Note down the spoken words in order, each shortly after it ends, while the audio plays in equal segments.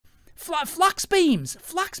Flux beams.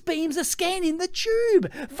 Flux beams are scanning the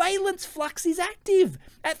tube. Veillance Flux is active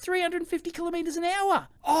at 350 kilometers an hour.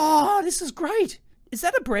 Oh, this is great. Is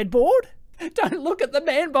that a breadboard? Don't look at the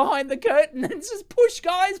man behind the curtain. It's just push,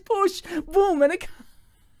 guys, push. Boom, and a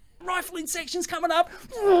rifling section's coming up.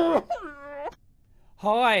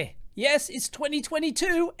 Hi. Yes, it's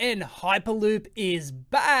 2022 and Hyperloop is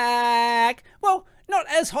back. Well, not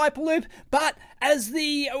as Hyperloop, but as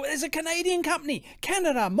a Canadian company.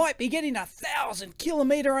 Canada might be getting 1,000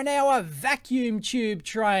 kilometer an hour vacuum tube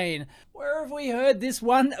train. Where have we heard this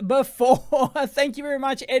one before? Thank you very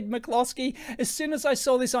much, Ed McCloskey. As soon as I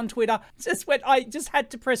saw this on Twitter, I just had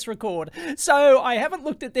to press record. So I haven't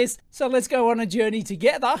looked at this, so let's go on a journey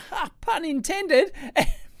together. Pun intended.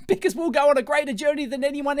 Because we'll go on a greater journey than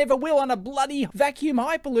anyone ever will on a bloody vacuum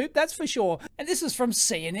Hyperloop, that's for sure. And this is from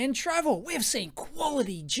CNN Travel. We've seen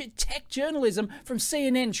quality tech journalism from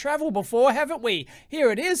CNN Travel before, haven't we?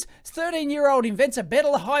 Here it is. 13-year-old invents a better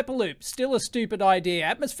Hyperloop. Still a stupid idea.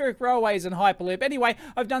 Atmospheric railways and Hyperloop. Anyway,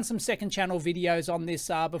 I've done some second channel videos on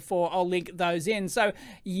this before. I'll link those in. So,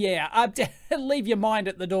 yeah, leave your mind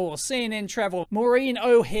at the door. CNN Travel. Maureen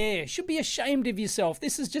O'Hare. Should be ashamed of yourself.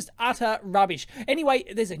 This is just utter rubbish. Anyway,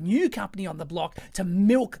 there's a new company on the block to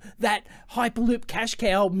milk that Hyperloop cash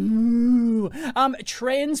cow.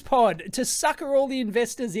 Transpod, to sucker all the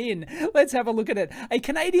investors in. Let's have a look at it. A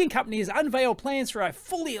Canadian company has unveiled plans for a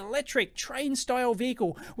fully electric train-style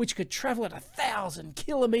vehicle which could travel at 1,000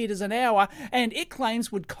 kilometers an hour, and it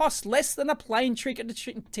claims would cost less than a plane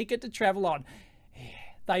ticket to travel on.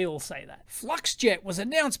 They all say that. FluxJet was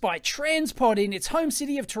announced by Transpod in its home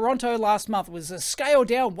city of Toronto last month. It was a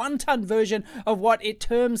scaled-down one-ton version of what it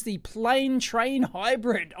terms the plane-train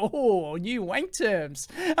hybrid. Oh, new wank terms.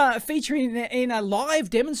 Featuring in a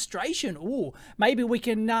live demonstration. Oh, maybe we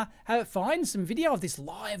can find some video of this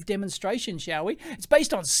live demonstration, shall we? It's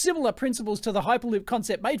based on similar principles to the Hyperloop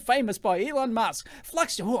concept made famous by Elon Musk.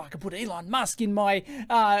 FluxJet, oh, I could put Elon Musk in my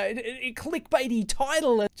clickbaity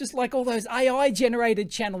title, just like all those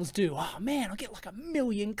AI-generated channels do. Oh man, I'll get like 1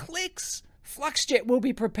 million clicks. FluxJet will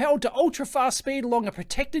be propelled to ultra-fast speed along a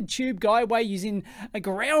protected tube guideway using a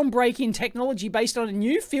groundbreaking technology based on a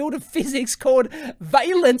new field of physics called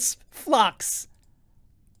Veillance Flux.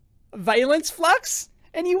 Veillance Flux?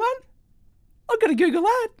 Anyone? I've got to Google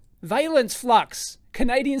that. Veillance Flux.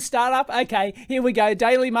 Canadian startup. Okay, here we go.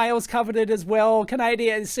 Daily Mail's covered it as well.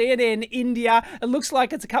 Canadian, CNN, India. It looks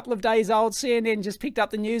like it's a couple of days old. CNN just picked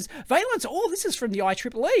up the news. Veillance. Oh, this is from the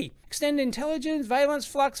IEEE. Extended intelligence, Veillance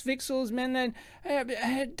Flux, VXLs, man.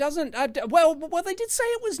 Doesn't. Well, they did say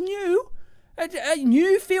it was new. A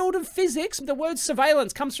new field of physics. The word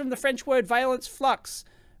surveillance comes from the French word Veillance Flux.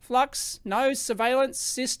 Flux, no, surveillance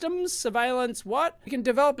systems, surveillance what? We can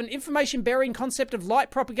develop an information-bearing concept of light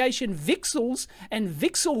propagation, VXLs, and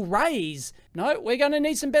VXL rays. No, we're going to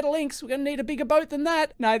need some better links. We're going to need a bigger boat than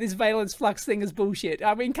that. No, this Veillance Flux thing is bullshit.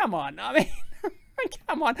 I mean, come on.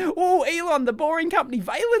 Come on. Oh, Elon, the boring company.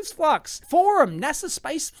 Veillance Flux. Forum,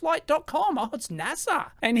 NASAspaceflight.com. Oh, it's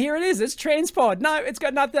NASA. And here it is. It's Transpod. No, it's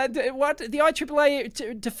got nothing. What? The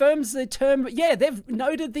IEEE affirms the term. Yeah, they've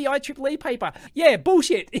noted the IEEE paper. Yeah,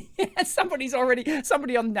 bullshit. Somebody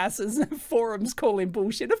on NASA's forums calling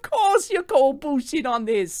bullshit. Of course you call bullshit on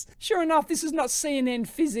this. Sure enough, this is not CNN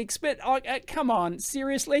physics, but come on,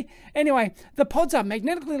 seriously? Anyway, the pods are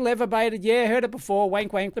magnetically lever-baited. Yeah, heard it before.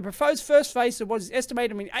 Wank, wank. The proposed first phase of what is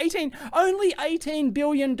estimated to be only $18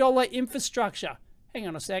 billion infrastructure. Hang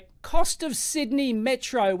on a sec. Cost of Sydney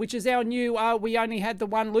Metro, which is our new, we only had the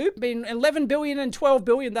one loop, been 11 billion and 12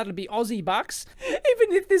 billion, that'll be Aussie bucks.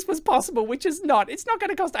 Even if this was possible, which is not, it's not going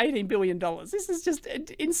to cost $18 billion. This is just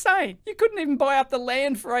insane. You couldn't even buy up the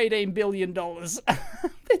land for $18 billion.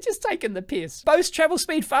 They're just taking the piss. Boast travel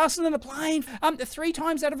speed faster than a plane. 3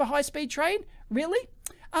 times out of a high-speed train? Really?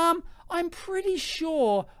 I'm pretty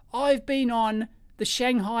sure I've been on the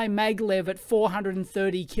Shanghai maglev at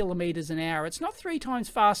 430 kilometers an hour. It's not 3 times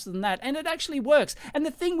faster than that, and it actually works. And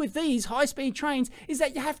the thing with these high-speed trains is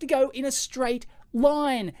that you have to go in a straight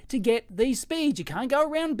line to get these speeds. You can't go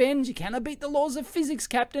around bends. You cannot beat the laws of physics,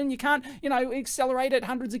 Captain. You can't, accelerate at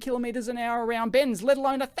hundreds of kilometers an hour around bends, let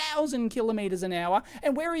alone 1,000 kilometers an hour.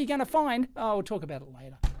 And where are you going to find? Oh, we'll talk about it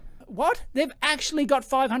later. What? They've actually got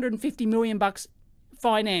 $550 million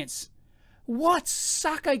finance. What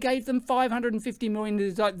sucker gave them $550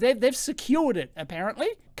 million? They've secured it, apparently.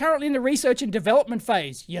 Currently in the research and development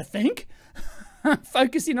phase, you think?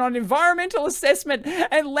 Focusing on environmental assessment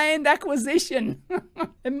and land acquisition.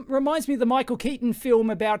 It reminds me of the Michael Keaton film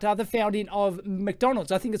about the founding of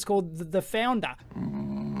McDonald's. I think it's called The Founder.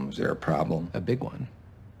 Is there a problem? A big one.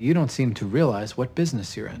 You don't seem to realize what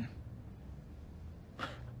business you're in.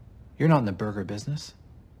 You're not in the burger business.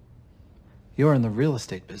 You're in the real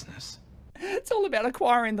estate business. It's all about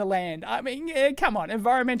acquiring the land. I mean, yeah, come on,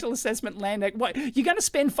 environmental assessment, land. What, you're going to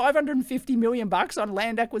spend $550 million on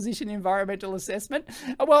land acquisition, environmental assessment?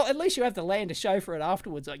 Well, at least you have the land to show for it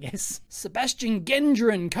afterwards, I guess. Sebastian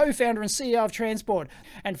Gendron, co-founder and CEO of Transpod,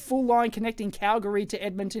 and full line connecting Calgary to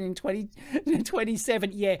Edmonton in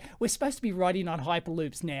 2027. Yeah, we're supposed to be riding on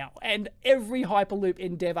Hyperloops now, and every Hyperloop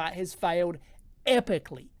endeavor has failed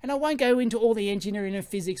epically. And I won't go into all the engineering and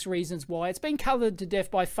physics reasons why. It's been covered to death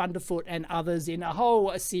by Thunderfoot and others in a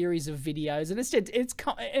whole series of videos, and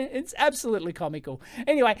it's absolutely comical.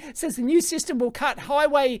 Anyway, it says the new system will cut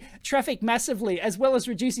highway traffic massively, as well as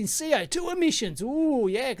reducing CO2 emissions. Ooh,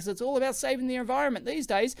 yeah, because it's all about saving the environment these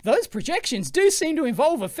days. Those projections do seem to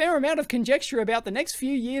involve a fair amount of conjecture about the next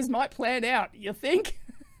few years might plan out. You think?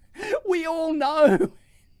 We all know.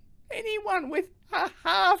 Anyone with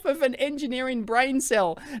half of an engineering brain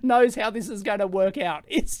cell knows how this is going to work out.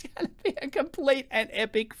 It's going to be a complete and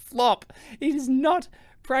epic flop. It is not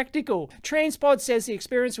practical. Transpod says the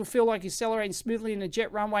experience will feel like accelerating smoothly in a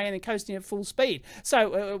jet runway and then coasting at full speed.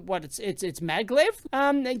 So, it's maglev?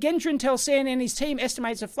 Gendron tells CNN his team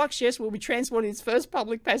estimates that FluxJet will be transporting its first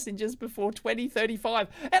public passengers before 2035.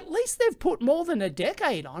 At least they've put more than a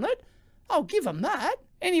decade on it. I'll give them that.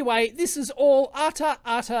 Anyway, this is all utter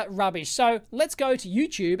rubbish. So let's go to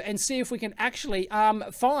YouTube and see if we can actually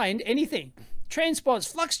find anything.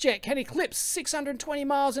 Transpod's FluxJet can eclipse 620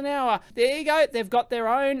 miles an hour. There you go. They've got their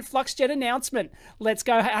own FluxJet announcement. Let's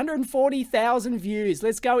go 140,000 views.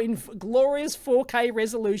 Let's go in glorious 4K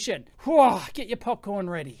resolution. Whew, get your popcorn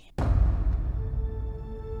ready.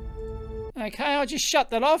 Okay, I'll just shut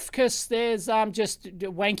that off because there's just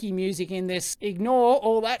wanky music in this. Ignore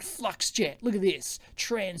all that FluxJet. Look at this.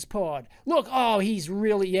 Transpod. Look, oh, he's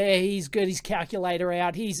really, yeah, he's got his calculator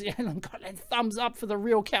out. He's got a thumbs up for the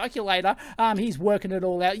real calculator. He's working it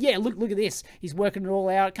all out. Yeah, look at this. He's working it all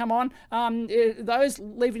out. Come on. Those,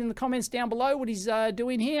 leave it in the comments down below what he's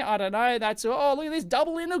doing here. I don't know. That's, oh, look at this.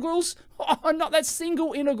 Double integrals. Oh, not that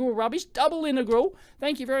single integral rubbish. Double integral.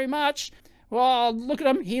 Thank you very much. Well, look at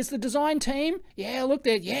them. Here's the design team. Yeah, look,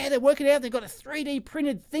 they're working out. They've got a 3D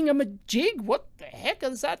printed thingamajig. What the heck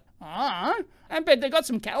is that? I bet they got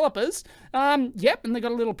some calipers. Yep, and they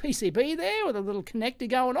got a little PCB there with a little connector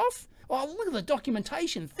going off. Oh, look at the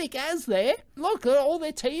documentation. Thick as there. Look at all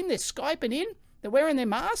their team. They're Skyping in. They're wearing their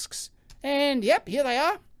masks. And, yep, here they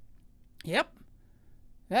are. Yep.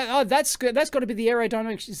 Oh, that's good. That's got to be the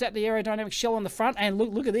aerodynamic. Is that the aerodynamic shell on the front? And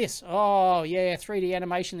look at this. Oh, yeah, 3D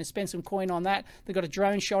animation. They spent some coin on that. They got a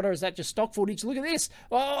drone shot, or is that just stock footage? Look at this.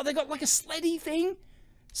 Oh, they got like a sleddy thing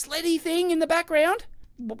in the background.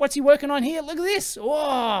 What's he working on here? Look at this.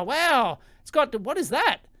 Oh, wow. It's got, what is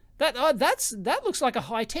that? That looks like a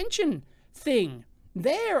high tension thing.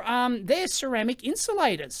 They're ceramic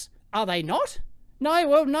insulators. Are they not? No,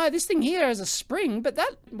 well, no, this thing here has a spring, but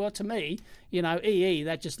that, well, to me, you know,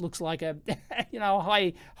 that just looks like a, you know,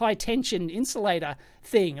 a high tension insulator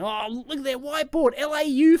thing. Oh, look at their whiteboard.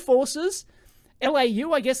 LAU forces.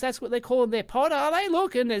 LAU, I guess that's what they call their pod, are they?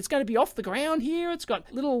 Look, and it's going to be off the ground here. It's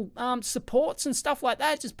got little supports and stuff like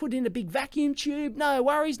that. Just put in a big vacuum tube. No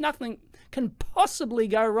worries, nothing can possibly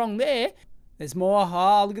go wrong there. There's more.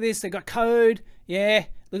 Oh, look at this. They've got code. Yeah.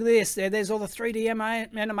 Look at this. There's all the 3D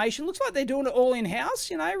animation. Looks like they're doing it all in-house,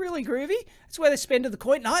 you know, really groovy. That's where they spend the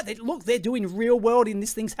coin. No, look, they're doing real world and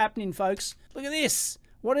this thing's happening, folks. Look at this.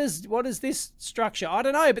 What is this structure? I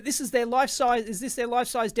don't know, but this is their life-size. Is this their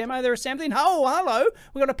life-size demo they're assembling? Oh, hello.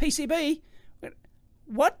 We've got a PCB.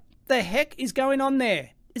 What the heck is going on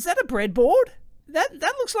there? Is that a breadboard? That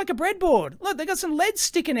looks like a breadboard. Look, they got some leads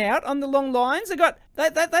sticking out on the long lines. They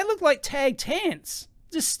look like tag tents.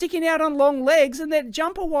 Just sticking out on long legs, and that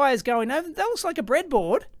jumper wires going over. That looks like a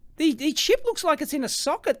breadboard. The chip looks like it's in a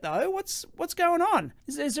socket though. What's going on?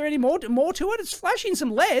 Is there any more to it? It's flashing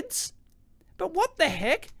some LEDs. But what the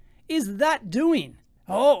heck is that doing?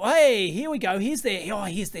 Oh, hey, here we go. Here's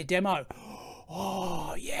their demo.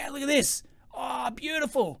 Oh, yeah, look at this. Oh,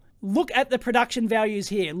 beautiful. Look at the production values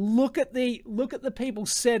here. Look at the people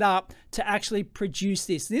set up to actually produce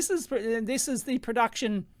this. This is the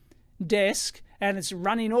production desk, and it's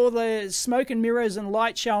running all the smoke and mirrors and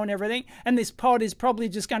light show and everything, and this pod is probably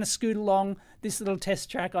just going to scoot along this little test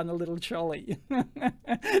track on the little trolley.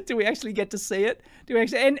 Do we actually get to see it? Do we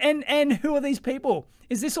actually? And who are these people?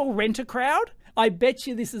 Is this all rent-a-crowd? I bet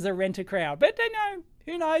you this is a rent-a-crowd, but no,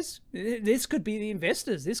 who knows? This could be the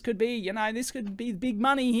investors. This could be, you know, this could be big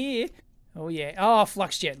money here. Oh yeah. Oh,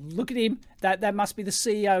 FluxJet. Look at him. That must be the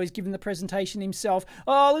CEO. He's giving the presentation himself.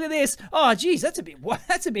 Oh, look at this. Oh, geez, that's a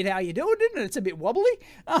bit how you do it, isn't it? It's a bit wobbly.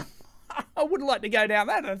 I wouldn't like to go down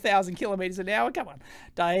that at 1,000 kilometers an hour. Come on,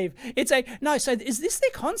 Dave. No, so is this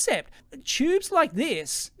their concept? Tubes like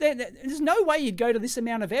this, there's no way you'd go to this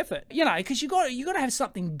amount of effort, you know, because you got to have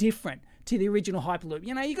something different to the original Hyperloop.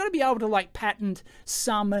 You know, you got to be able to like patent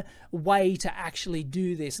some way to actually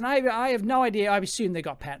do this. And I have no idea. I assume they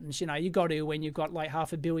got patents. You know, you got to when you've got like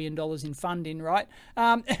 $500 million in funding, right?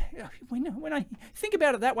 When I think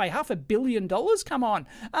about it that way, $500 million. Come on.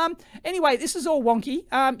 Anyway, this is all wonky.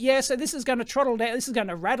 Yeah, so this is going to throttle down. This is going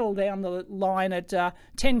to rattle down the line at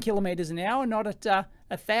 10 kilometers an hour, not at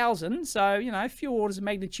 1,000, so, you know, a few orders of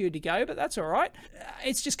magnitude to go, but that's all right.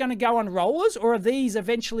 It's just going to go on rollers, or are these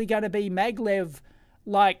eventually going to be maglev,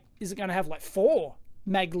 like, is it going to have like 4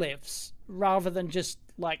 maglevs rather than just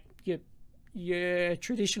like your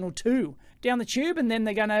traditional 2 down the tube, and then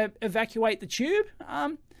they're going to evacuate the tube?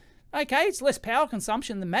 Okay, it's less power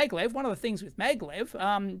consumption than maglev. One of the things with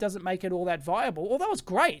maglev doesn't make it all that viable, although it's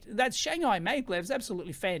great. That Shanghai maglev is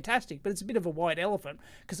absolutely fantastic, but it's a bit of a white elephant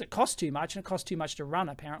because it costs too much, and it costs too much to run,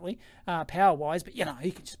 apparently, power-wise. But, you know,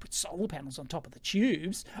 you can just put solar panels on top of the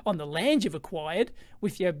tubes on the land you've acquired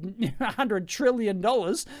with your $100 trillion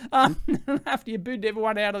after you booted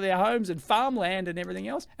everyone out of their homes and farmland and everything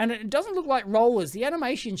else. And it doesn't look like rollers. The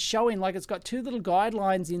animation's showing like it's got 2 little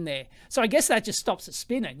guidelines in there. So I guess that just stops it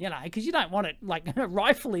spinning, you know, because you don't want it like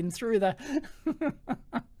rifling through the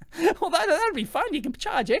although that'd be fun. You can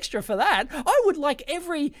charge extra for that. I would like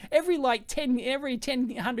every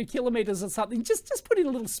 100 kilometers or something, just put in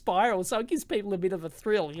a little spiral so it gives people a bit of a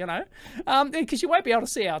thrill, you know, because you won't be able to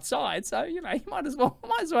see outside, so, you know, you might as well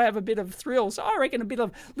have a bit of thrill. So I reckon a bit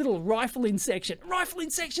of little rifling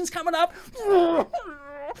section's coming up.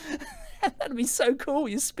 That'd be so cool.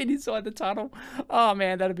 You spin inside the tunnel. Oh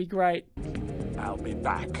man, that'd be great. I'll be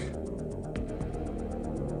back.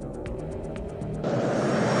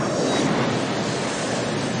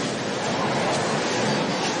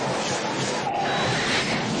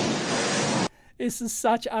 This is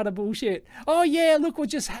such utter bullshit. Oh yeah, look, we'll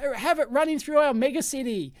just have it running through our mega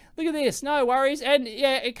city. Look at this, no worries. And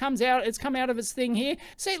yeah, it's come out of its thing here.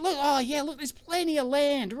 See, look, oh yeah, look, there's plenty of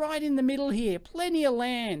land right in the middle here. Plenty of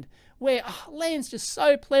land. Where land's just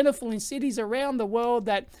so plentiful in cities around the world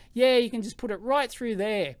that, yeah, you can just put it right through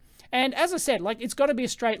there. And as I said, like, it's got to be a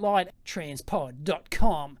straight line.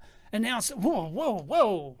 Transpod.com announced,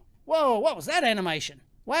 whoa, what was that animation?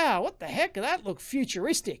 Wow, what the heck? That looked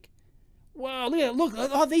futuristic. Wow, look,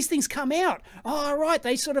 oh, these things come out. Oh, right,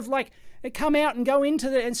 they sort of like, they come out and go into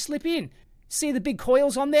and slip in. See the big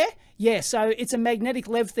coils on there? Yeah, so it's a magnetic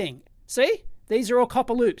lev thing. See? These are all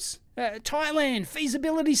copper loops. Thailand,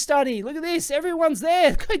 feasibility study. Look at this. Everyone's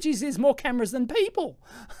there. God, geez, there's more cameras than people.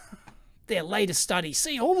 Their latest study.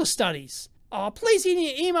 See all the studies. Oh, please enter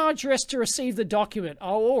your email address to receive the document.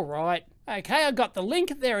 Oh, all right. Okay, I got the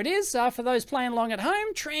link. There it is. For those playing along at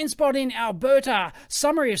home, Transpod in Alberta.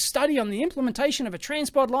 Summary of study on the implementation of a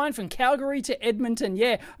Transpod line from Calgary to Edmonton.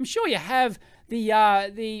 Yeah, I'm sure you have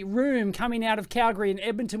the room coming out of Calgary and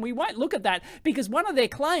Edmonton. We won't look at that because one of their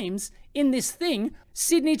claims in this thing,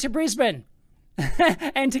 Sydney to Brisbane.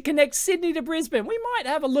 And to connect Sydney to Brisbane. We might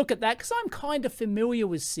have a look at that because I'm kind of familiar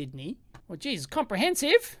with Sydney. Well, geez,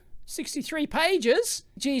 comprehensive. 63 pages.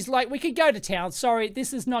 Geez, like, we could go to town. Sorry,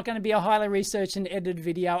 this is not going to be a highly researched and edited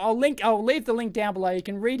video. I'll leave the link down below. You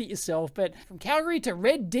can read it yourself. But from Calgary to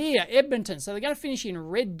Red Deer, Edmonton. So they're going to finish in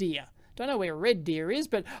Red Deer. Don't know where Red Deer is,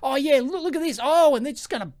 but oh yeah, look at this. Oh, and they're just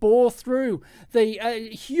going to bore through the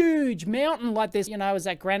huge mountain like this. You know, is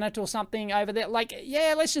that granite or something over there? Like,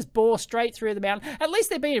 yeah, let's just bore straight through the mountain. At least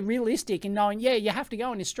they're being realistic and knowing, yeah, you have to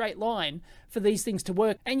go in a straight line for these things to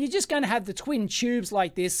work. And you're just going to have the twin tubes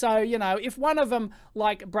like this. So, you know, if one of them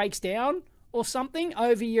like breaks down or something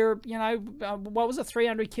over your, you know, what was it,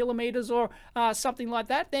 300 kilometers or something like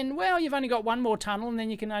that, then, well, you've only got one more tunnel and then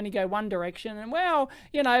you can only go one direction. And, well,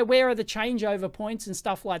 you know, where are the changeover points and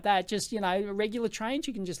stuff like that? Just, you know, regular trains,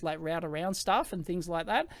 you can just like route around stuff and things like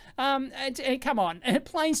that. Come on,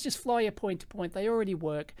 planes just fly you point to point. They already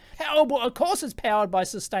work. Of course it's powered by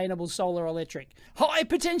sustainable solar electric. High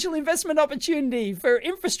potential investment opportunity for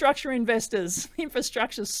infrastructure investors,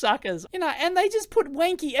 infrastructure suckers. You know, and they just put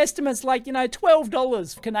wanky estimates like, you know,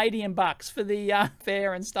 $12 Canadian bucks for the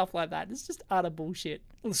fare and stuff like that. It's just utter bullshit.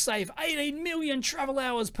 It'll save 18 million travel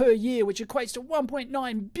hours per year, which equates to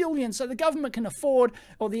 1.9 billion. So the government can afford,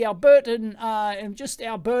 or the Albertan, just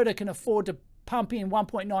Alberta can afford to pump in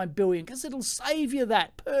 1.9 billion because it'll save you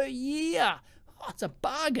that per year. Oh, it's a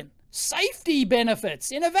bargain. Safety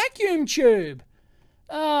benefits in a vacuum tube.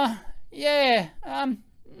 Yeah,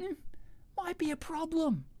 might be a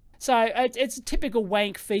problem. So it's a typical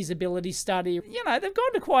wank feasibility study. You know, they've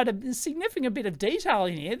gone to quite a significant bit of detail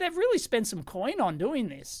in here. They've really spent some coin on doing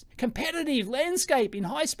this. Competitive landscape in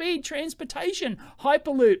high-speed transportation,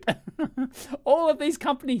 Hyperloop. All of these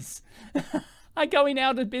companies are going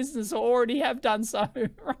out of business or already have done so,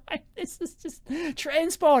 right? This is just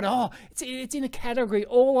Transpod. Oh, it's in a category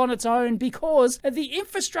all on its own because the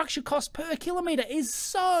infrastructure cost per kilometre is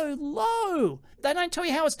so low. They don't tell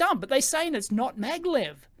you how it's done, but they're saying it's not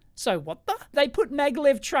maglev. So what the? They put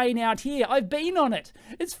maglev train out here. I've been on it.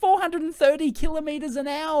 It's 430 kilometres an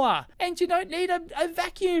hour. And you don't need a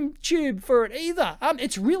vacuum tube for it either.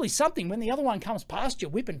 It's really something when the other one comes past you,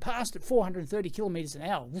 whipping past at 430 kilometres an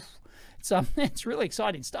hour. So it's really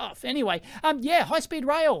exciting stuff. Anyway, yeah, high-speed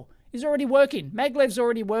rail is already working. Maglev's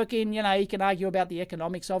already working. You know, you can argue about the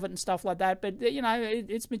economics of it and stuff like that, but, you know,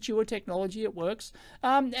 it's mature technology. It works.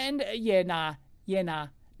 Yeah, nah.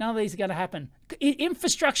 None of these are going to happen.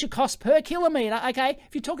 Infrastructure cost per kilometre, okay?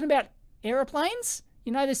 If you're talking about aeroplanes,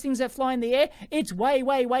 you know, there's things that fly in the air, it's way,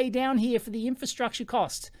 way, way down here for the infrastructure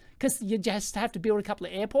cost. Because you just have to build a couple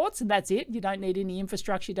of airports and that's it. You don't need any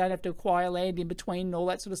infrastructure. You don't have to acquire land in between and all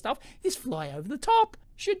that sort of stuff. Just fly over the top.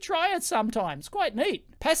 Should try it sometimes. Quite neat.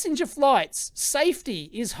 Passenger flights. Safety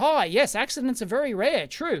is high. Yes, accidents are very rare.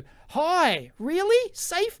 True. High. Really?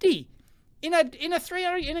 Safety. In a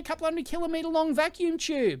couple hundred kilometre long vacuum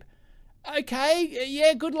tube. Okay,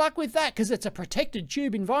 yeah, good luck with that, because it's a protected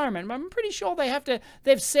tube environment. I'm pretty sure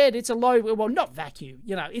they've said it's a low, well, not vacuum,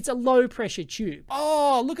 you know, it's a low pressure tube.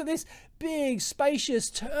 Oh, look at this big, spacious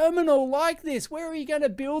terminal like this. Where are you going to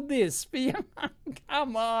build this?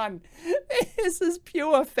 Come on. This is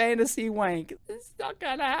pure fantasy wank. It's not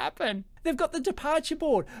going to happen. They've got the departure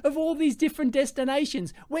board of all these different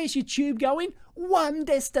destinations. Where's your tube going? One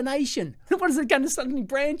destination. What is it going to suddenly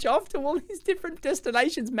branch off to all these different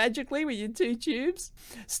destinations magically with your two tubes?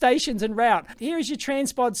 Stations and route. Here is your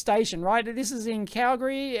Transpod station, right? This is in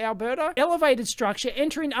Calgary, Alberta. Elevated structure,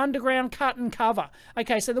 entering underground cut and cover.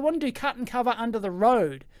 Okay, so they want to do cut and cover under the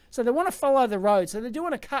road. So they want to follow the road. So they're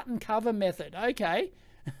doing a cut and cover method. Okay,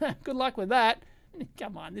 good luck with that.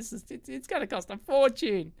 Come on, it's going to cost a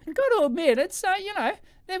fortune. I've got to admit, it's, you know,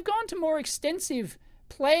 they've gone to more extensive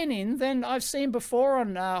planning than I've seen before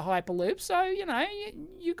on Hyperloop. So, you know,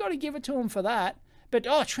 you've got to give it to them for that. But,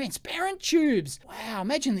 oh, transparent tubes. Wow,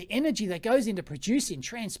 imagine the energy that goes into producing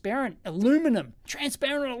transparent aluminum.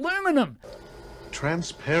 Transparent aluminum.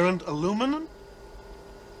 Transparent aluminum?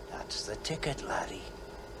 That's the ticket, laddie.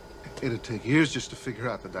 It'd take years just to figure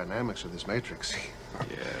out the dynamics of this matrix.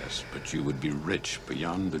 Yes, but you would be rich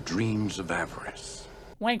beyond the dreams of avarice.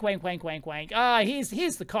 Wank, wank, wank, wank, wank. Ah, here's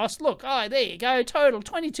the cost. Look, oh, there you go. Total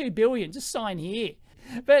 22 billion. Just sign here.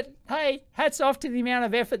 But hey, hats off to the amount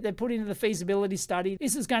of effort they put into the feasibility study.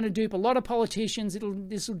 This is going to dupe a lot of politicians.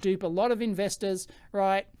 This will dupe a lot of investors,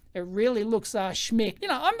 right? It really looks schmick. You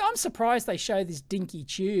know, I'm surprised they show this dinky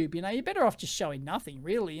tube. You know, you're better off just showing nothing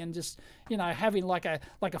really, and just, you know, having like a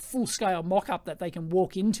full-scale mock-up that they can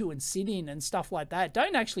walk into and sit in and stuff like that.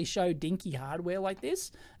 Don't actually show dinky hardware like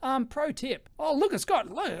this. Pro tip. Oh, look, it's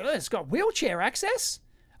got wheelchair access.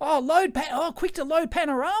 Oh, quick to load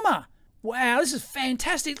panorama. Wow, this is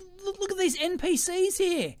fantastic. Look at these NPCs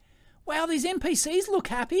here. Wow, these NPCs look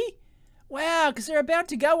happy. Wow, because they're about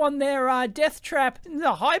to go on their death trap in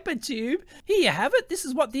the hypertube. Here you have it. This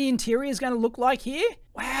is what the interior is going to look like here.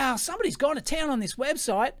 Wow, somebody's gone to town on this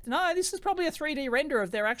website. No, this is probably a 3D render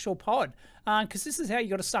of their actual pod, because this is how you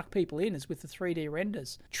got to suck people in, is with the 3D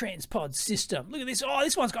renders. Transpod system. Look at this. Oh,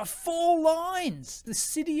 this one's got 4 lines. The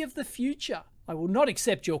city of the future. I will not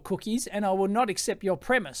accept your cookies, and I will not accept your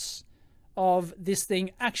premise of this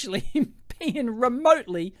thing actually being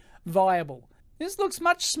remotely viable. This looks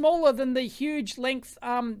much smaller than the huge length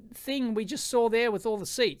thing we just saw there with all the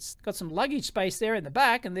seats. Got some luggage space there in the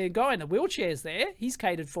back, and the guy in the wheelchair's there. He's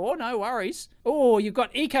catered for, no worries. Oh, you've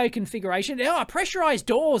got eco configuration. Oh, pressurized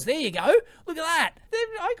doors, there you go. Look at that.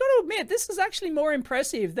 I got to admit, this is actually more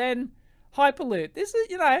impressive than Hyperloop. This is,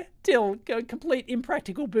 you know, still a complete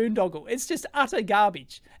impractical boondoggle. It's just utter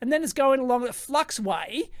garbage. And then it's going along the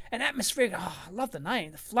Fluxway, an atmospheric, oh, I love the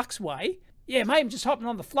name, the Fluxway. Yeah, mate, I'm just hopping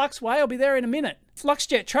on the Fluxway. I'll be there in a minute.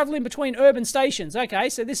 FluxJet, travelling between urban stations. Okay,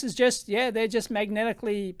 so this is just, yeah, they're just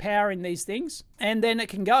magnetically powering these things. And then it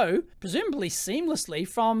can go, presumably seamlessly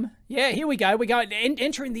from, yeah, here we go. We go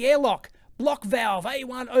entering the airlock. Block valve,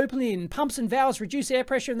 A1 opening. Pumps and valves reduce air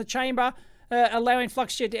pressure in the chamber, allowing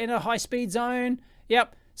FluxJet to enter a high-speed zone.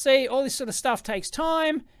 Yep, see, all this sort of stuff takes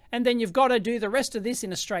time. And then you've got to do the rest of this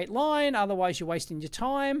in a straight line. Otherwise, you're wasting your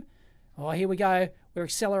time. Oh, here we go. We're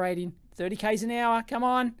accelerating. 30 k's an hour, come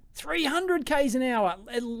on. 300 k's an hour.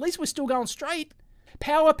 At least we're still going straight.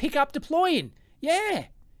 Power pickup deploying. Yeah,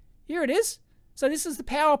 here it is. So this is the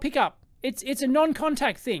power pickup. It's a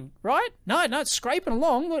non-contact thing, right? No, it's scraping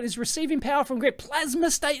along. Look, it's receiving power from grid. Plasma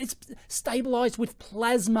it's stabilized with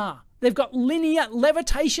plasma. They've got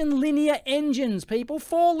levitation linear engines, people.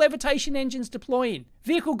 4 levitation engines deploying.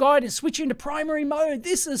 Vehicle guidance, switch into primary mode.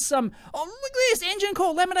 This is some, oh, look at this, engine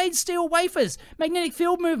core, laminated steel wafers, magnetic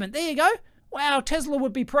field movement. There you go. Wow, Tesla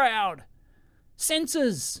would be proud.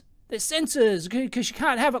 Sensors. There's sensors, because you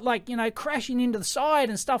can't have it like, you know, crashing into the side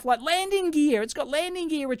and stuff like landing gear. It's got landing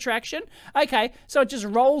gear retraction. Okay, so it just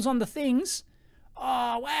rolls on the things.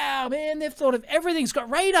 Oh, wow, man, they've thought of everything. It's got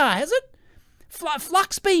radar, has it?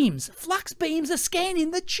 Flux beams. Flux beams are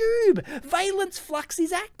scanning the tube. Veillance Flux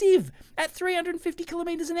is active at 350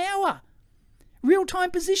 kilometers an hour.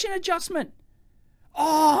 Real-time position adjustment.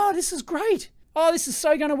 Oh, this is great. Oh, this is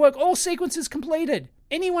so going to work. All sequences completed.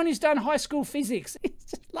 Anyone who's done high school physics is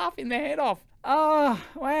just laughing their head off. Oh,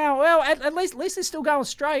 wow. Well, at least they're still going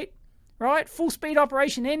straight, right? Full speed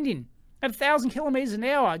operation ending at 1,000 kilometers an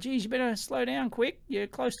hour. Geez, you better slow down quick. You're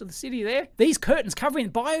close to the city there. These curtains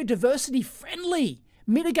covering biodiversity friendly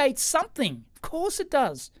mitigates something. Of course it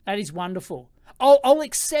does. That is wonderful. I'll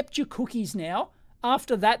accept your cookies now.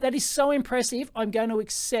 After that, that is so impressive. I'm going to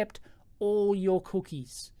accept all your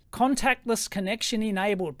cookies. Contactless connection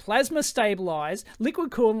enabled, plasma stabilized,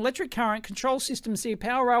 liquid cooled, electric current, control system C,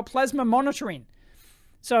 power rail, plasma monitoring.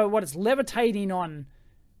 So what, it's levitating on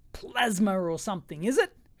plasma or something, is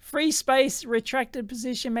it? Free space, retracted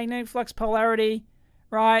position, magnetic flux polarity,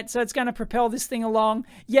 right? So it's going to propel this thing along.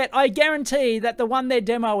 Yet I guarantee that the one they're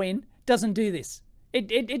demoing doesn't do this.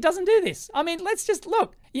 It doesn't do this. I mean, let's just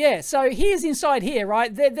look. Yeah, so here's inside here,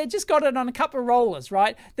 right? They just got it on a couple of rollers,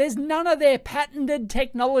 right? There's none of their patented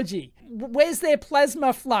technology. Where's their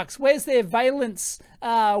plasma flux? Where's their valence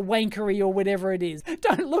wankery or whatever it is?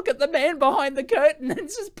 Don't look at the man behind the curtain.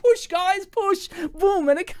 It's just push, guys, push. Boom,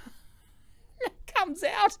 and it comes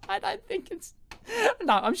out. I don't think it's...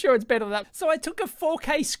 No, I'm sure it's better than that. So I took a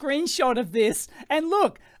 4K screenshot of this, and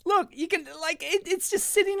look, you can, like, it's just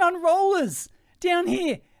sitting on rollers. Down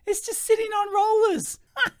here, it's just sitting on rollers.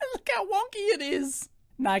 Look how wonky it is.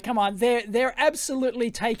 No, come on, they're absolutely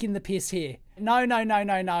taking the piss here. No.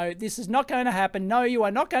 This is not going to happen. No, you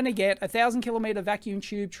are not going to get a 1,000-kilometer vacuum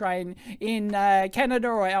tube train in Canada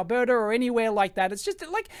or Alberta or anywhere like that. It's just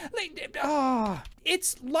like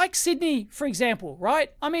it's like Sydney, for example,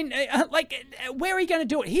 right? I mean, where are you going to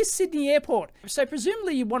do it? Here's Sydney Airport. So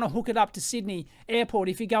presumably you want to hook it up to Sydney Airport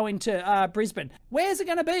if you go into Brisbane. Where's it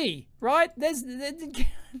going to be, right?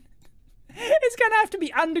 It's going to have to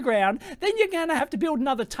be underground. Then you're going to have to build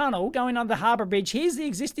another tunnel going under the harbour bridge. Here's the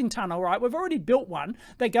existing tunnel, right? We've already built one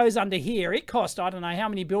that goes under here. It cost, I don't know how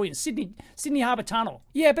many billions. Sydney Harbour Tunnel.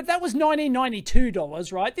 Yeah, but that was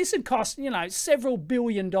 $1992, right? This would cost, you know, several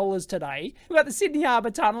 $billion today. We've got the Sydney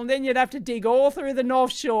Harbour Tunnel, and then you'd have to dig all through the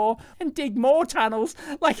North Shore and dig more tunnels.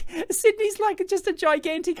 Like, Sydney's like just a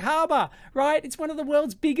gigantic harbour, right? It's one of the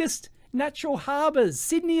world's biggest natural harbours.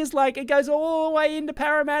 Sydney is like, it goes all the way into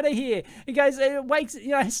Parramatta here. It goes, it wakes, you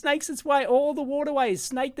know, snakes its way, all the waterways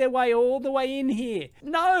snake their way all the way in here.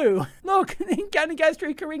 No, look, you're going to go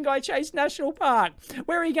through Ku-ring-gai Chase National Park.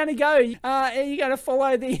 Where are you going to go? Are you going to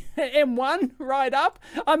follow the M1 right up?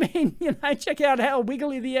 I mean, you know, check out how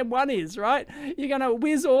wiggly the M1 is, right? You're going to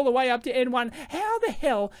whiz all the way up to N1. How the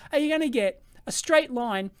hell are you going to get a straight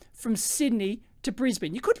line from Sydney to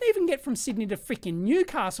Brisbane? You couldn't even get from Sydney to freaking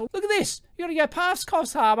Newcastle. Look at this. You got to go past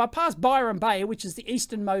Coffs Harbour, past Byron Bay, which is the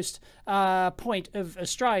easternmost point of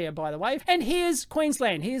Australia, by the way. And here's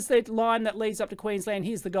Queensland. Here's the line that leads up to Queensland.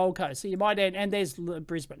 Here's the Gold Coast. So you might end, and there's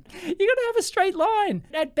Brisbane. You got to have a straight line.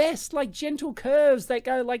 At best, like gentle curves that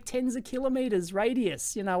go like tens of kilometres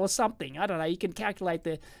radius, you know, or something. I don't know. You can calculate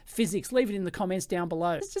the physics. Leave it in the comments down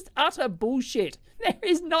below. It's just utter bullshit. There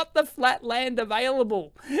is not the flat land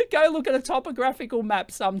available. Go look at a topographical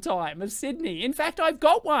map sometime of Sydney. In fact, I've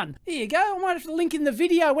got one. Here you go. I might have to link in the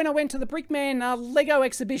video. When I went to the Brickman Lego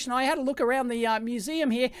exhibition, I had a look around the museum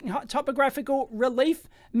here. Topographical relief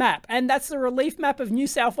map. And that's the relief map of New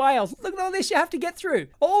South Wales. Look at all this you have to get through.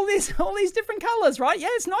 All these different colours, right? Yeah,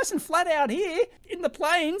 it's nice and flat out here in the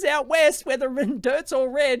plains out west where the dirt's all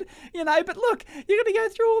red, you know, but look, you got to go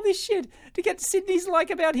through all this shit to get to Sydney's like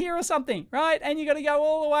about here or something, right? And you got to go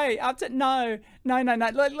all the way up to, no.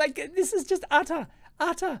 Like, this is just utter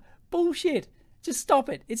bullshit. Just stop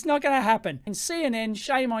it. It's not going to happen. And CNN,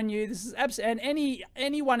 shame on you. This is and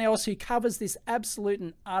anyone else who covers this absolute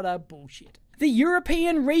and utter bullshit. The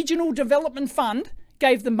European Regional Development Fund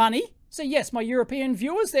gave the money So yes, my European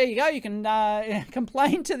viewers, there you go. You can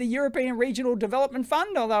complain to the European Regional Development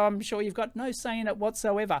Fund, although I'm sure you've got no say in it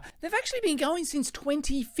whatsoever. They've actually been going since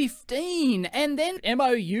 2015, and then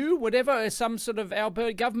MOU, whatever, some sort of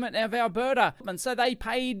government of Alberta. And so they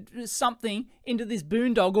paid something into this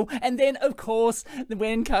boondoggle, and then of course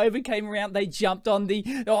when COVID came around, they jumped on the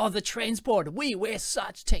Transpod. We're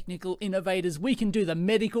such technical innovators, we can do the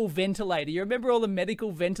medical ventilator. You remember all the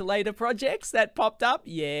medical ventilator projects that popped up?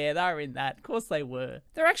 Yeah, they were in that. Of course they were.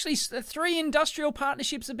 There are actually 3 industrial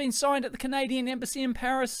partnerships have been signed at the Canadian Embassy in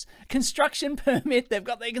Paris. Construction permit. They've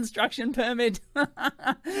got their construction permit.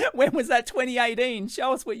 When was that? 2018.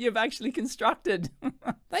 Show us what you've actually constructed.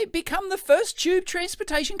 They become the first tube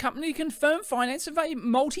transportation company to confirm finance of a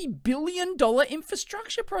multi-billion-dollar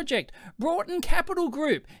infrastructure project. Broughton Capital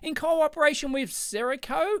Group, in cooperation with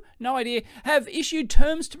Serico, no idea, have issued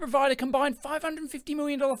terms to provide a combined $550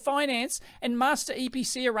 million finance and master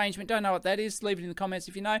EPC arrangement. Don't know what that is, leave it in the comments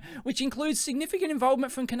if you know, which includes significant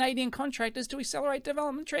involvement from Canadian contractors to accelerate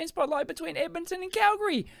development transport line between Edmonton and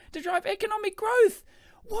Calgary to drive economic growth.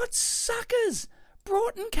 What suckers!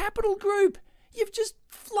 Broughton Capital Group, you've just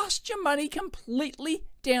flushed your money completely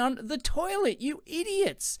down the toilet, you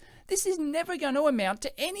idiots. This is never going to amount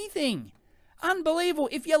to anything. Unbelievable.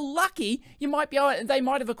 If you're lucky, they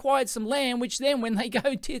might have acquired some land, which then when they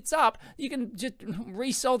go tits up, you can just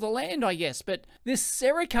resell the land, I guess. But this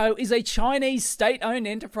Serico is a Chinese state-owned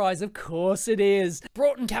enterprise. Of course it is.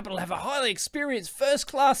 Broughton Capital have a highly experienced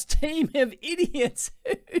first-class team of idiots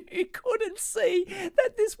who couldn't see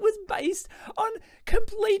that this was based on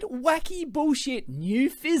complete wacky bullshit,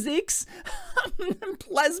 new physics,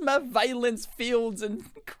 plasma valence fields and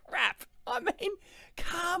crap. I mean,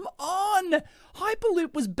 come on!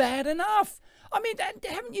 Hyperloop was bad enough. I mean,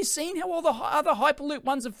 haven't you seen how all the other Hyperloop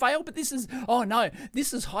ones have failed? But this is, oh no,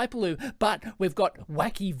 this is Hyperloop, but we've got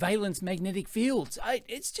wacky valence magnetic fields.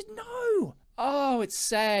 It's just, no. Oh, it's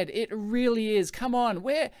sad. It really is. Come on,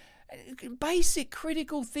 basic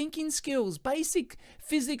critical thinking skills, basic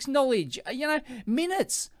physics knowledge,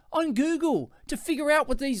 minutes on Google to figure out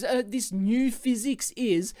what this new physics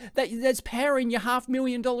is that's powering your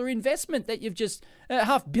 $500,000 investment that you've just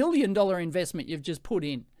 $500 million investment you've just put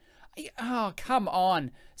in. Oh, come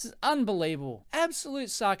on. This is unbelievable. Absolute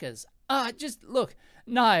suckers. Just look.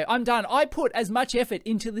 No, I'm done. I put as much effort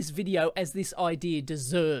into this video as this idea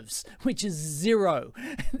deserves, which is 0.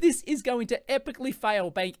 This is going to epically fail.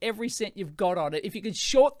 Bank every cent you've got on it. If you could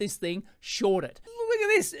short this thing, short it. Look at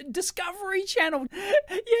this. Discovery Channel.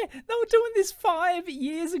 Yeah, they were doing this 5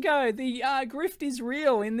 years ago. The grift is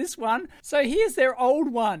real in this one. So here's their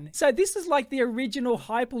old one. So this is like the original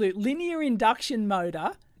Hyperloop linear induction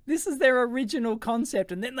motor. This is their original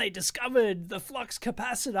concept, and then they discovered the flux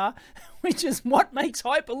capacitor, which is what makes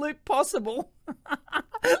Hyperloop possible. Look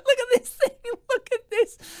at this thing, look at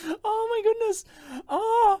this. Oh my goodness.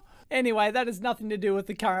 Oh. Anyway, that has nothing to do with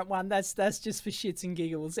the current one. That's just for shits and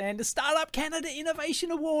giggles. And the Startup Canada Innovation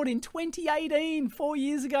Award in 2018, 4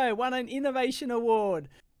 years ago, won an Innovation Award.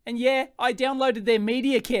 And yeah, I downloaded their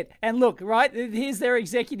media kit. And look, right, here's their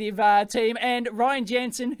executive team. And Ryan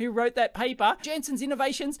Jansen, who wrote that paper. Jansen's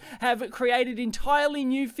innovations have created entirely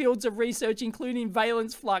new fields of research, including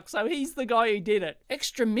Veillance Flux. So he's the guy who did it.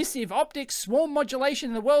 Extremissive optics, swarm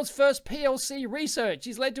modulation, the world's first PLC research.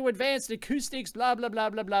 He's led to advanced acoustics, blah, blah, blah,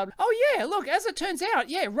 blah, blah. Oh yeah, look, as it turns out,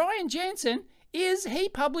 yeah, Ryan Jansen he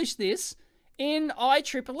published this in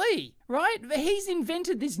IEEE, right? He's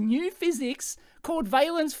invented this new physics called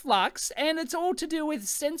Veillance Flux, and it's all to do with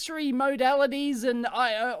sensory modalities and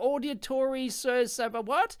auditory, but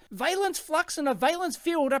what? Veillance Flux and a valence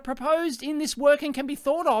field are proposed in this work and can be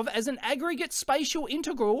thought of as an aggregate spatial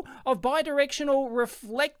integral of bidirectional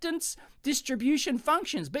reflectance distribution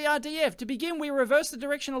functions, BRDF. To begin, we reverse the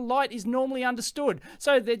direction of light is normally understood.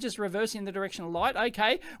 So they're just reversing the direction of light.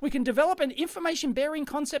 Okay. We can develop an information-bearing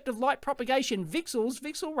concept of light propagation.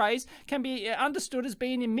 Vixel rays can be understood as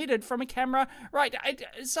being emitted from a camera. Right.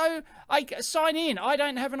 So I sign in. I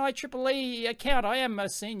don't have an IEEE account. I am a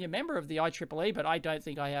senior member of the IEEE, but I don't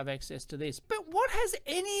think I have access to this. But what has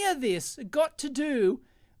any of this got to do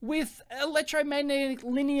with electromagnetic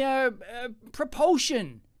linear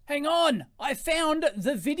propulsion? Hang on, I found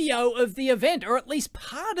the video of the event, or at least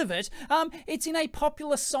part of it. It's in a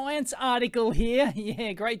Popular Science article here.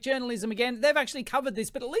 Yeah, great journalism again. They've actually covered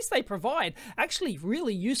this, but at least they provide actually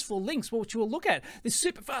really useful links, which we'll look at. This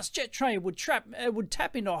super fast jet train would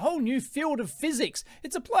tap into a whole new field of physics.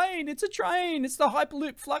 It's a plane, it's a train, it's the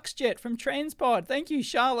Hyperloop FluxJet from Transpod. Thank you,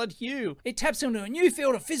 Charlotte Hugh. It taps into a new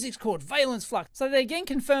field of physics called Veillance Flux. So they again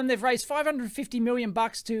confirm they've raised $550 million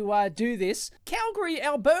to do this. Calgary,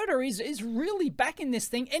 Alberta Toyota is really backing this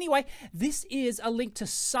thing. Anyway, this is a link to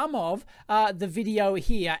some of the video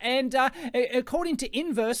here. And according to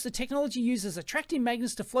Inverse, the technology uses attracting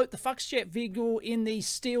magnets to float the FluxJet vehicle in the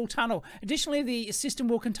steel tunnel. Additionally, the system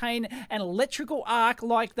will contain an electrical arc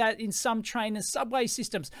like that in some train and subway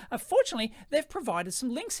systems. Unfortunately, they've provided some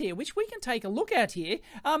links here, which we can take a look at here.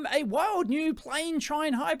 A wild new plane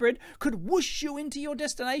train hybrid could whoosh you into your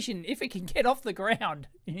destination if it can get off the ground.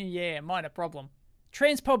 Yeah, minor problem.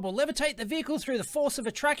 Transpod will levitate the vehicle through the force of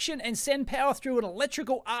attraction and send power through an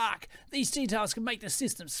electrical arc. These details can make the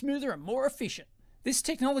system smoother and more efficient. This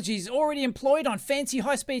technology is already employed on fancy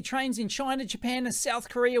high-speed trains in China, Japan, and South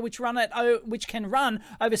Korea, which can run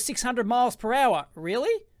over 600 miles per hour.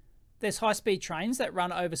 Really? There's high-speed trains that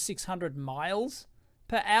run over 600 miles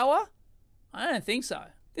per hour? I don't think so.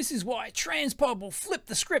 This is why Transpod will flip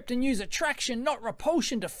the script and use attraction, not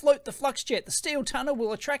repulsion, to float the FluxJet. The steel tunnel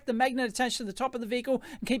will attract the magnet attached to the top of the vehicle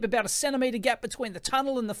and keep about a centimetre gap between the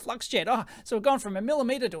tunnel and the FluxJet. So we've gone from a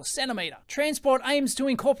millimetre to a centimetre. Transpod aims to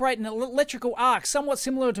incorporate an electrical arc, somewhat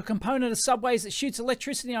similar to a component of subways that shoots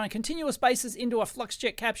electricity on a continuous basis into a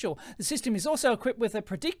FluxJet capsule. The system is also equipped with a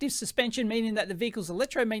predictive suspension, meaning that the vehicle's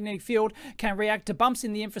electromagnetic field can react to bumps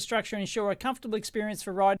in the infrastructure and ensure a comfortable experience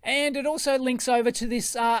for ride. And it also links over to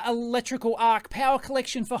this electrical arc power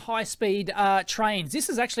collection for high-speed trains. This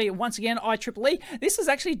is actually, once again, IEEE. This is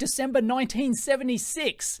actually December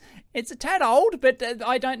 1976. It's a tad old, but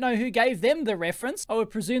I don't know who gave them the reference. I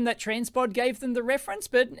would presume that Transpod gave them the reference,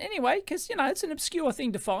 but anyway, because, you know, it's an obscure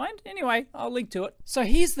thing to find. Anyway, I'll link to it. So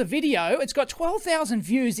here's the video. It's got 12,000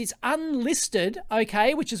 views. It's unlisted,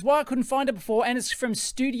 okay, which is why I couldn't find it before, and it's from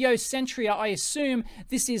Studio Centria. I assume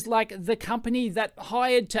this is like the company that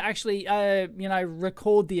hired to actually, you know,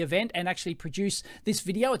 record the event and actually produce this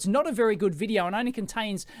video. It's not a very good video and only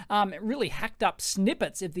contains really hacked up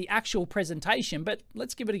snippets of the actual presentation, but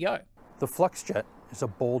let's give it a go. The FluxJet is a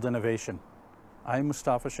bold innovation. I'm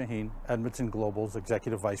Mustafa Shaheen, Edmonton Global's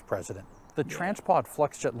Executive Vice President. The Transpod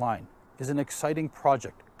FluxJet line is an exciting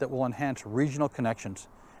project that will enhance regional connections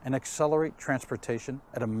and accelerate transportation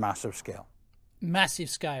at a massive scale. Massive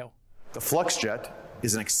scale. The FluxJet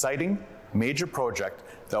is an exciting, major project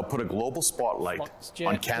that will put a global spotlight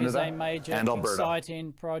on Canada and Alberta.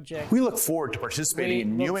 Exciting project. We look forward to participating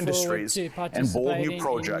in new industries and bold new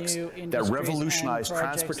projects that revolutionize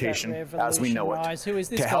transportation as we know it,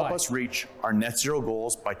 to help us reach our net zero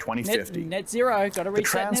goals by 2050. Net zero, got to reach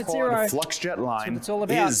that net zero. The Transpod FluxJet line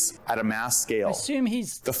is at a mass scale. I assume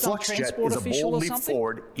he's the FluxJet is a bold leap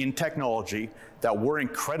forward in technology that we're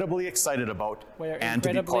incredibly excited about and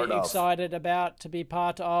to be part of. We're incredibly excited about to be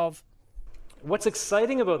part of. What's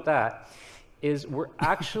exciting about that is we're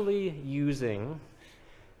actually using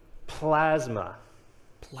plasma.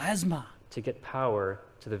 Plasma. To get power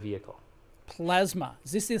to the vehicle. Plasma.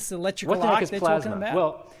 Is this electrical arc they're talking about?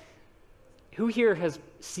 Well, who here has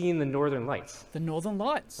seen the Northern Lights? The Northern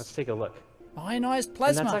Lights. Let's take a look. Ionized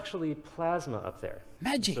plasma. And that's actually plasma up there.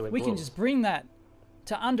 Magic. So we can just bring that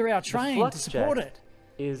to under our train to support it.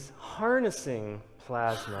 Is harnessing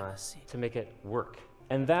plasma to make it work.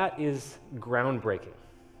 And that is groundbreaking.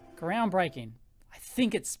 Groundbreaking. I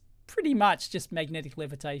think it's pretty much just magnetic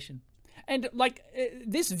levitation. And like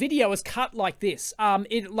this video is cut like this.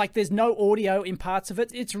 Like there's no audio in parts of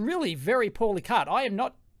it. It's really very poorly cut. I am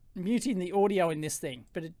not muting the audio in this thing,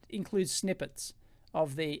 but it includes snippets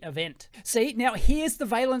of the event. See, now here's the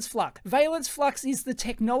Veillance Flux. Veillance Flux is the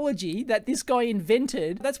technology that this guy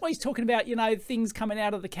invented. That's why he's talking about, you know, things coming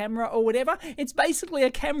out of the camera or whatever. It's basically a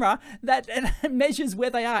camera that measures where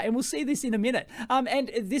they are, and we'll see this in a minute. And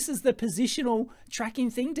this is the positional tracking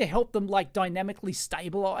thing to help them like dynamically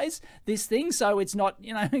stabilize this thing, so it's not,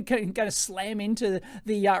 you know, going to slam into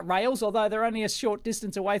the rails, although they're only a short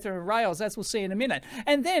distance away from the rails, as we'll see in a minute.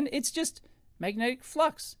 And then it's just magnetic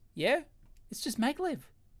flux, yeah? It's just maglev.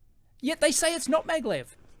 Yet they say it's not maglev.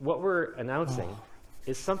 What we're announcing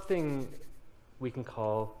is something we can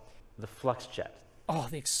call the FluxJet. Oh,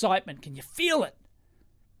 the excitement. Can you feel it?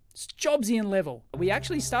 It's Jobsian level. We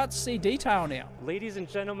actually start to see detail now. Ladies and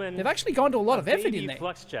gentlemen, they've actually gone to a lot of effort in there.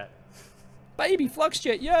 FluxJet. Baby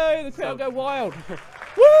FluxJet. Yay, the crowd go wild.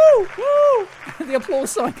 Woo! Woo! The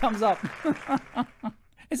applause sign comes up.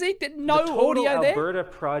 Is he no audio there? The Alberta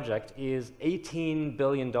project is $18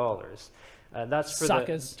 billion. That's for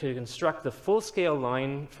to construct the full-scale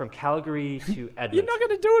line from Calgary to Edmonton. You're not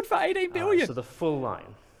going to do it for $18 billion. So the full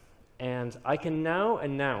line. And I can now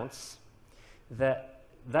announce that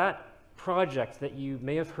that project that you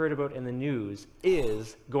may have heard about in the news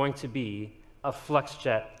is going to be a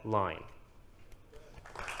FluxJet line.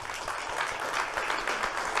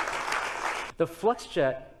 The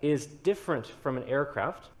FluxJet is different from an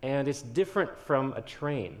aircraft, and it's different from a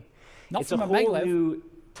train. Not it's from a a whole maglev. New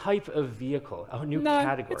type of vehicle, a new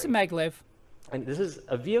category. It's a maglev. And this is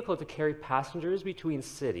a vehicle to carry passengers between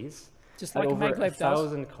cities Just at like a over maglev does.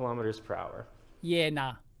 1,000 kilometers per hour. Yeah,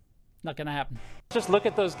 nah. Not going to happen. Just look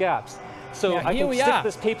at those gaps. So Yeah, I here can we stick are.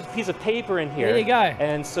 this piece of paper in here. There you go.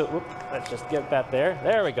 And so, let's just get that there.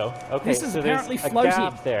 There we go. Okay, This is so apparently there's a floating.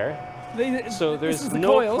 gap there. So this there's is the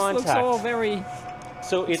no coils. contact. Looks all very...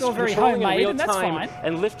 So it's all very controlling in homemade, real and that's time fine.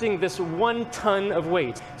 and lifting this 1 ton of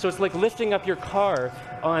weight. So it's like lifting up your car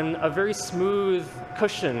on a very smooth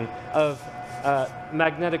cushion of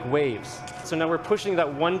magnetic waves. So now we're pushing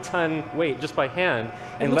that 1 ton weight just by hand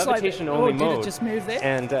in levitation only mode. Did it just move there?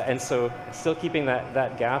 And so still keeping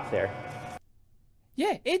that gap there.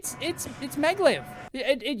 Yeah, it's maglev.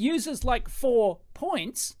 It uses like 4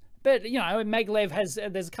 points. But, you know, maglev has,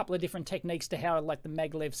 there's a couple of different techniques to how, like, the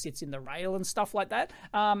maglev sits in the rail and stuff like that.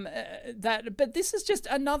 But this is just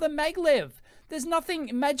another maglev. There's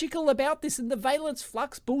nothing magical about this, and the Veillance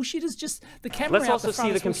Flux bullshit is just the camera. Let's also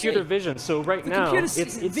see the computer vision. So right now, it's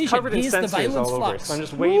covered in Here's sensors all over. Flux. So I'm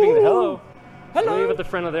just waving the hello. Hello. Wave at the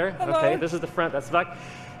front of there. Hello. Okay, this is the front, that's the back.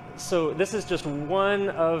 So this is just one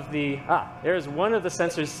of the, there's one of the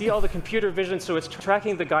sensors. See all the computer vision, so it's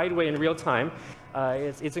tracking the guideway in real time.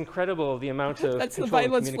 It's incredible the amount of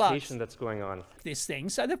control and communication that's going on. This thing,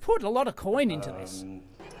 so they put a lot of coin into this.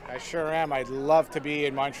 I sure am. I'd love to be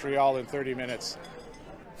in Montreal in 30 minutes.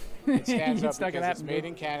 It stands up because it's made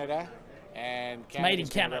in Canada, and Canada's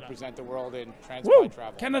going to represent the world in transport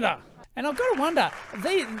travel. Canada. And I've got to wonder,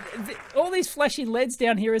 all these flashy LEDs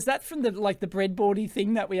down here, is that from the breadboardy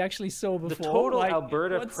thing that we actually saw before? The total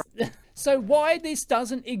Alberta. So why this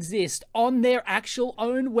doesn't exist on their actual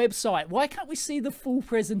own website? Why can't we see the full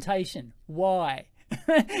presentation? Why?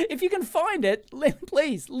 If you can find it,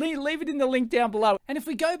 please leave it in the link down below. And if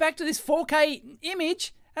we go back to this 4K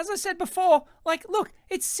image, as I said before, like, look,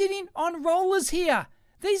 it's sitting on rollers here.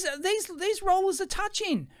 These rollers are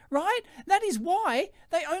touching, right? That is why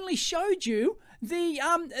they only showed you the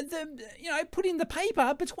putting the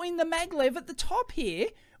paper between the maglev at the top here,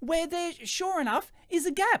 where there, sure enough, is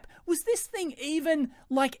a gap. Was this thing even,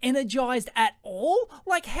 like, energized at all?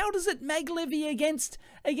 Like, how does it maglevy against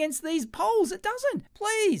these poles? It doesn't.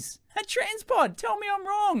 Please, a Transpod, tell me I'm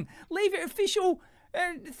wrong. Leave your official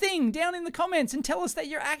thing down in the comments and tell us that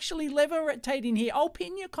you're actually levitating here. I'll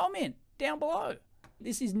pin your comment down below.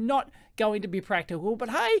 This is not going to be practical, but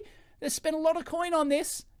hey, they spent a lot of coin on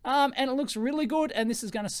this, and it looks really good, and this is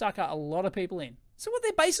going to sucker a lot of people in. So what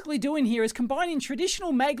they're basically doing here is combining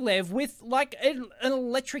traditional maglev with, like, an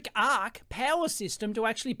electric arc power system to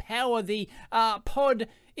actually power the pod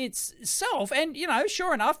itself. And, you know,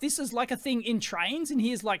 sure enough, this is like a thing in trains, and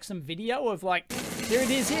here's like some video of, like, here it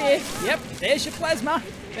is here. Yep, there's your plasma.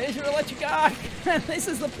 There's your electric arc. And this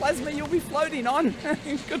is the plasma you'll be floating on.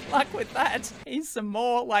 Good luck with that. Here's some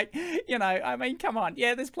more, like, you know, I mean, come on.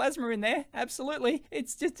 Yeah, there's plasma in there. Absolutely.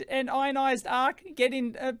 It's just an ionized arc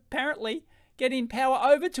apparently getting power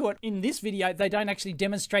over to it. In this video, they don't actually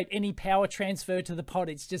demonstrate any power transfer to the pod.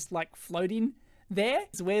 It's just like floating there.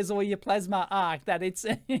 So where's all your plasma arc? That it's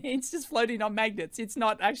just floating on magnets. It's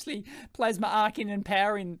not actually plasma arcing and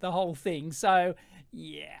powering the whole thing. So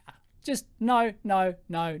yeah, just no.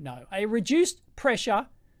 A reduced pressure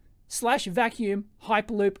 / vacuum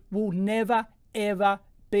Hyperloop will never ever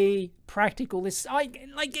be practical. It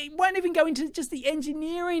won't even go into just the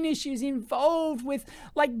engineering issues involved with,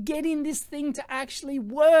 like, getting this thing to actually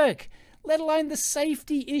work, let alone the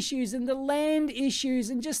safety issues and the land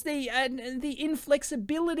issues and just the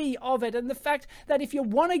inflexibility of it, and the fact that if you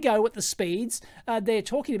want to go at the speeds they're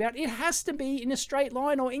talking about, it has to be in a straight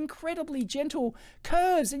line or incredibly gentle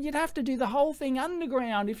curves, and you'd have to do the whole thing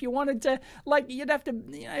underground if you wanted to, like, you'd have to,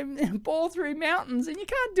 you know, bore through mountains, and you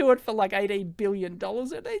can't do it for like $18 billion.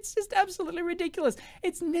 It's just absolutely ridiculous.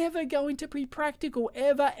 It's never going to be practical,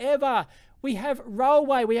 ever. We have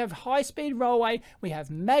railway, we have high-speed railway, we have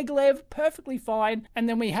maglev, perfectly fine, and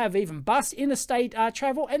then we have even bus interstate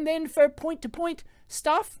travel, and then for point-to-point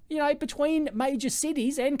stuff, you know, between major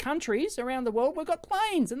cities and countries around the world, we've got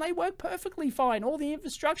planes, and they work perfectly fine. All the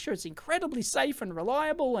infrastructure is incredibly safe and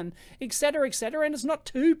reliable, and etc., and it's not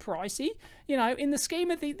too pricey. You know, in the scheme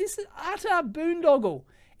of things, this is utter boondoggle.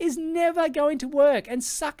 Is never going to work, and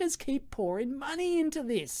suckers keep pouring money into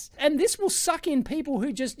this. And this will suck in people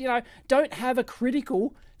who just, you know, don't have a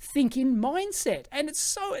critical thinking mindset. And it's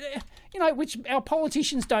so, you know, which our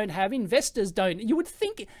politicians don't have, investors don't. You would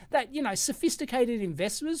think that, you know, sophisticated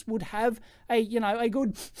investors would have a, you know, a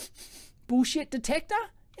good bullshit detector,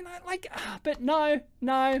 you know, like, but no.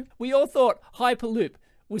 We all thought Hyperloop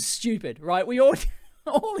was stupid, right? We all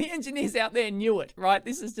the engineers out there knew it, right?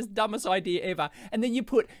 This is just dumbest idea ever. And then you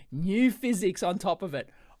put new physics on top of it.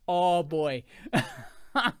 Oh boy.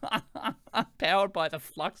 Powered by the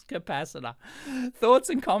flux capacitor. Thoughts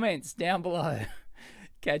and comments down below.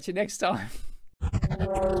 Catch you next time.